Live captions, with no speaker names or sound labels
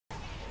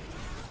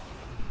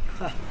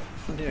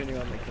I'm the only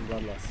one that can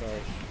bloodlust,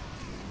 sorry.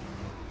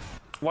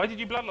 Why did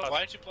you bloodlust?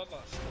 Why did you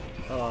bloodlust?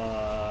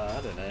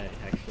 I don't know,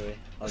 actually.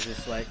 I was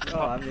just like, oh,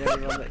 I'm the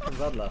only one that can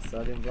bloodlust,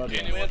 so I didn't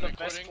bloodlust. We're the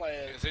best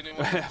players. Is anyone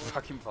recording?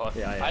 Fucking boss.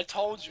 Yeah, yeah. I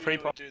told you you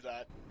would do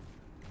that.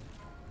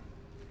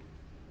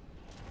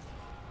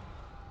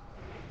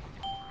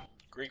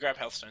 Re-grab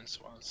health stones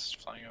while it's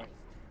flying up.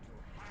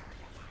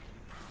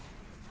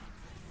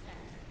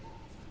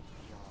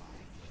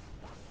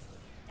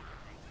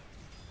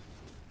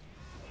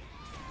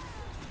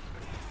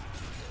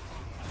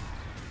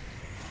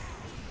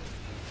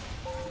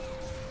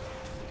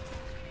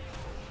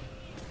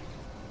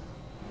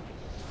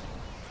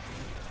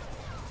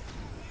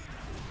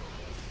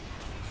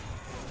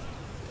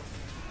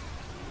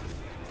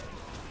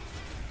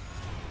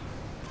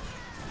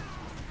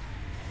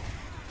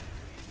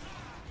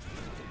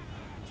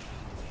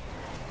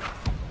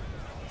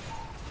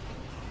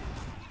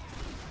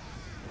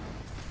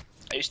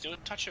 Are you still a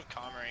touch of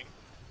karmaing,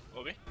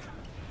 Bobby?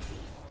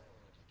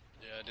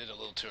 Yeah, I did a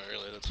little too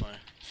early, that's why I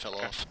fell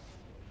off.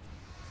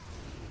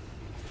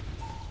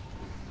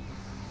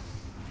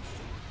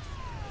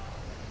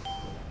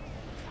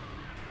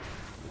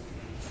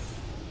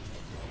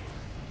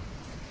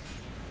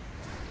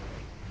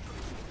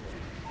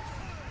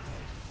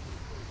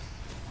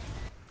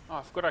 Oh,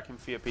 I forgot I can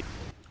fear people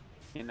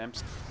in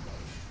MC.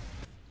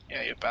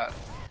 Yeah, you're bad.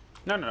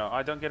 No,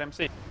 I don't get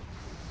MC.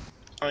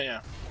 Oh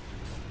yeah.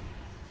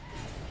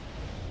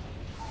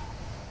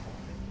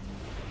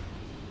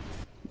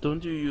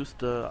 Don't you use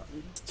the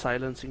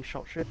silencing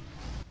shot shit?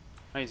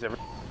 I use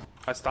everything.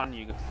 I stun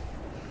you.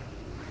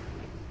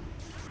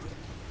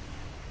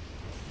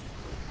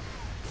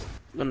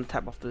 I'm gonna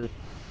tap after.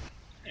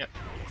 Yep.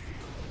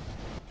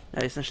 Yeah,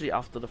 essentially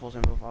after the force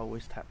involve, I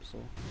always tap, so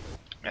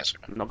Yes,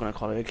 okay. I'm not gonna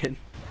call it again.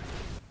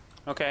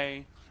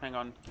 Okay, hang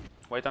on.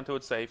 Wait until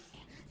it's safe.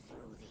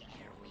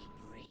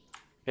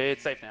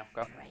 It's safe now.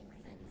 Go.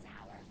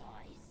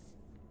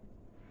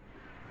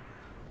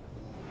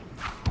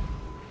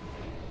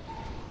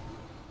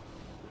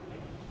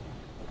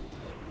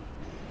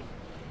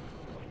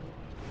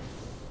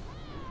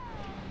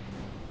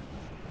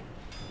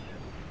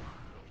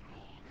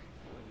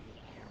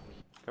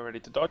 Get ready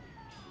to dodge.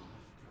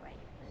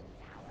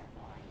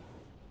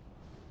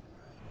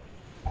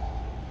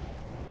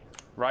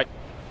 Right.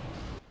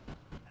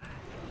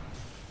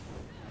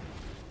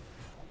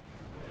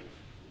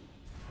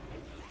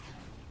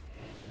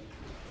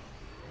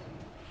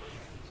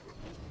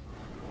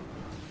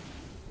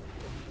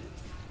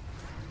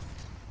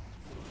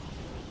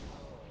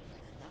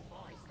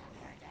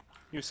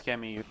 You scare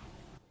me, you.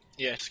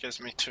 Yeah, it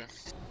scares me too.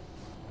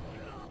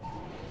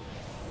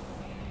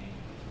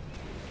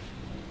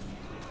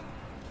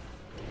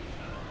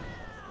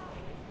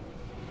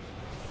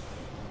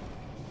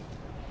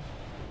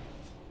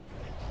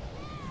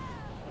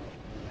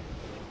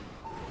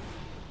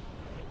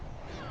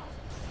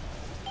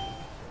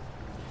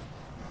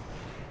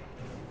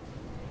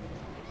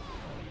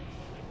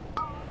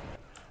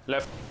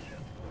 Left.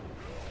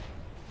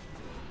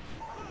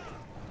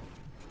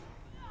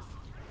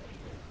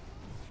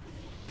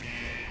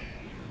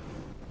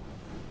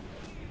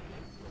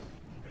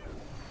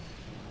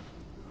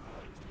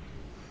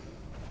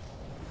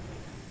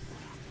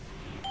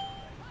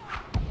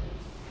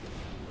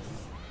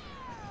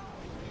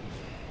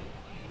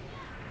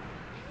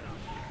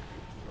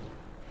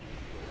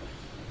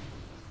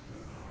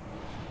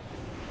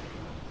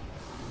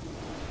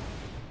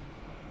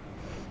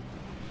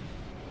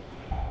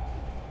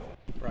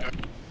 Right.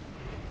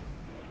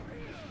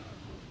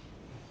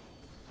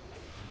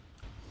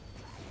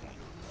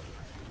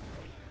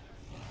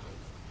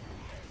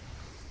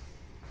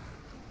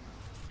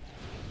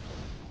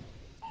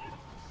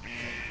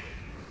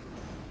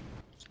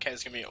 Okay,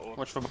 it's gonna be all.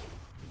 Watch for.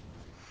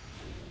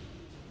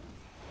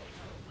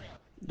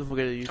 Don't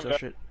forget to use that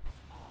shit.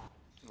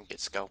 Get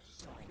skull.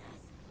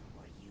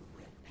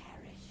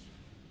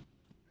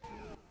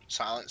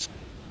 Silence.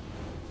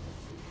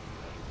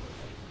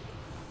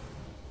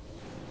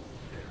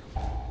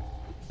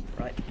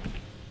 Right.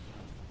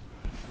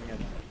 Yeah.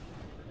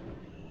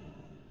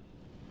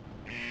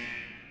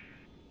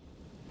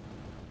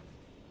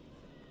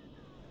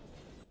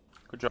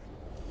 Good job.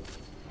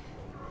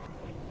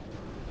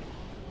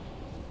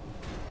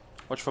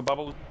 Watch for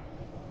bubbles.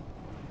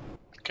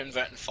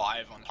 Convert in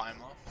 5 on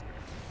timer.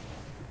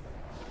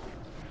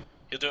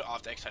 You'll do it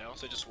after exhale,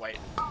 so just wait.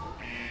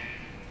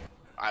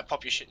 Alright,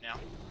 pop your shit now.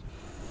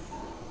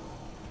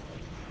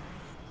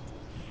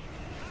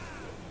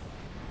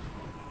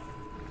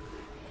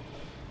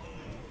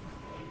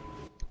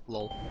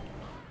 Lol.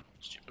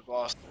 Stupid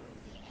boss.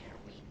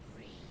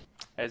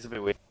 It's a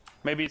bit weird.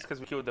 Maybe it's because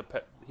we killed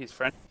his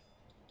friend.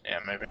 Yeah,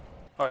 maybe.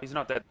 Oh, he's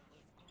not dead.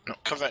 No,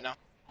 convert now.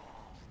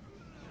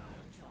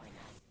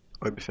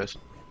 Obi first.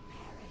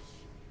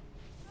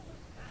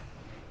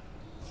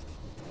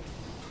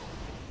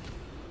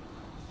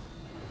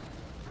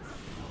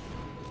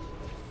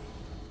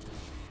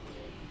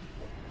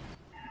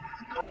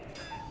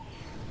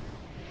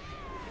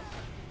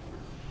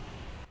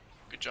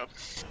 Good job.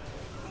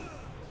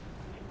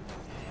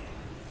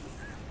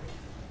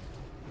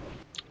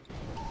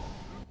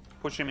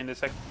 Push him in the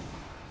sec.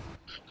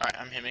 Alright,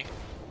 I'm hemming.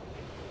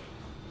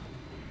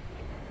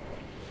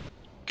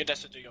 Good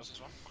Dessa, do yours as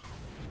well.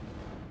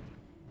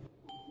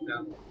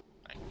 Yeah.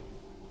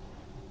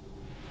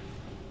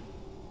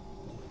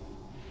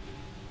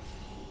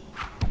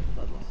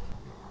 Bloodlust.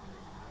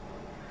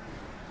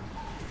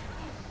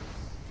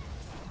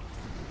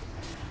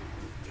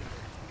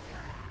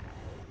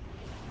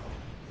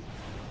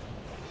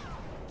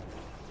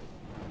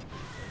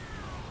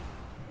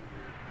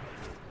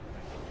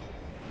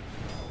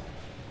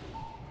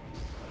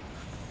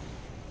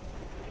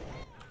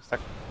 Stack.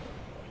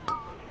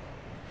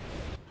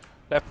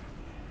 Left.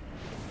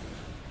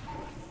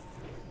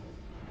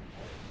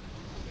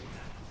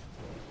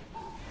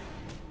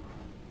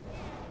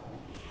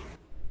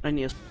 I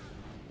need.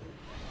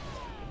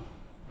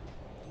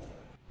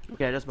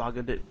 Okay, I just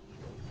bargained it.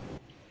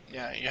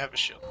 Yeah, you have a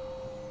shield.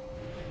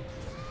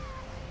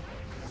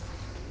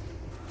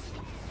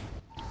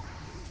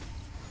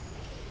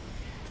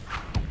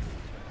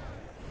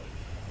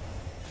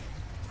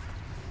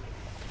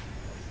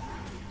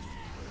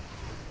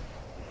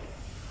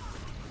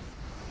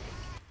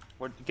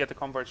 We'll get the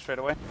convert straight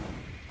away.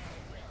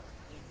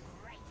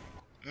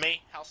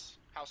 Me, house.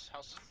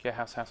 Okay,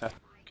 house.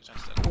 Good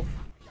instead.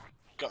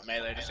 Got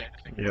melee, I think.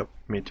 Yep,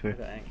 me too.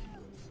 Got Ank.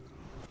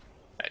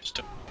 I just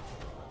took.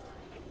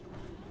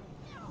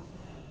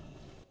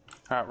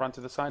 Alright, run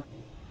to the side.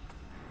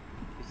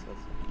 He says.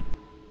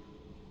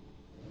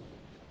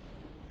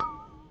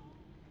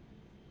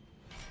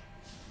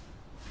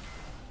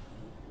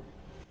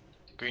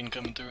 Green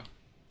coming through.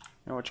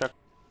 No, we'll check.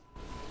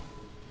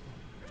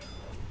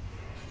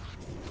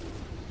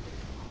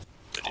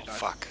 Oh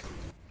fuck.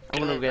 I'm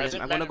gonna get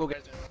Resin, it. I'm gonna go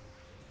resin. get.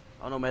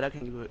 Oh no, Meta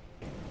can do it.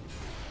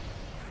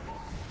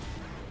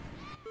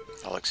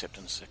 I'll accept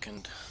in a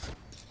second.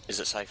 Is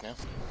it safe now?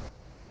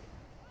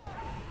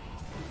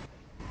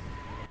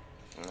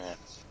 Yeah.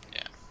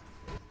 Yeah.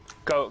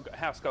 Go,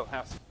 house.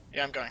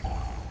 Yeah, I'm going.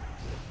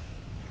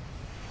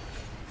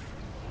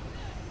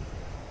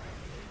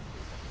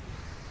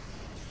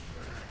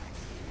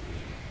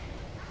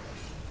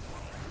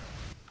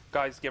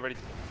 Guys, get ready.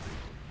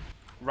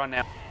 Run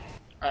now.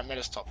 Alright,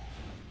 meta's top.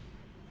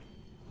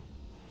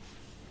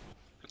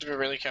 Have to be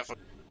really careful.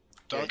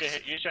 Don't get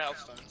hit. Use your health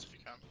stones if you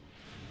can.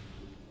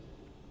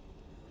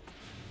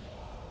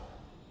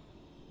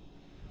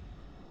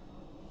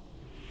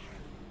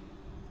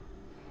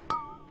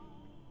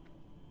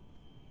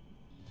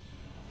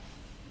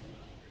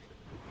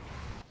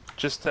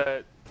 Just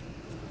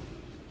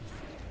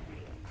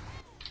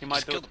he might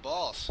Just do kill it. the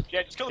boss.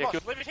 Yeah, just kill the Yeah,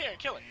 boss. Leave it here and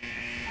kill it.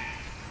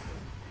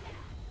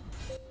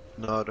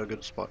 No, I don't get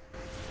a spot.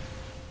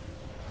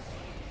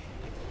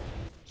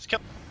 Just kill.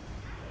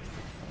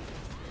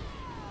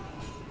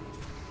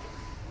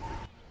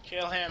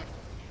 Kill him.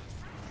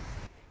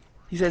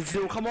 He said,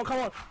 Zil, come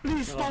on.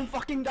 Please don't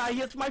fucking die. He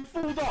has my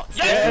full dots.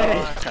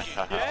 Yes!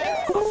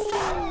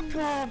 Oh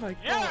my god.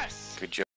 Yes! Good job.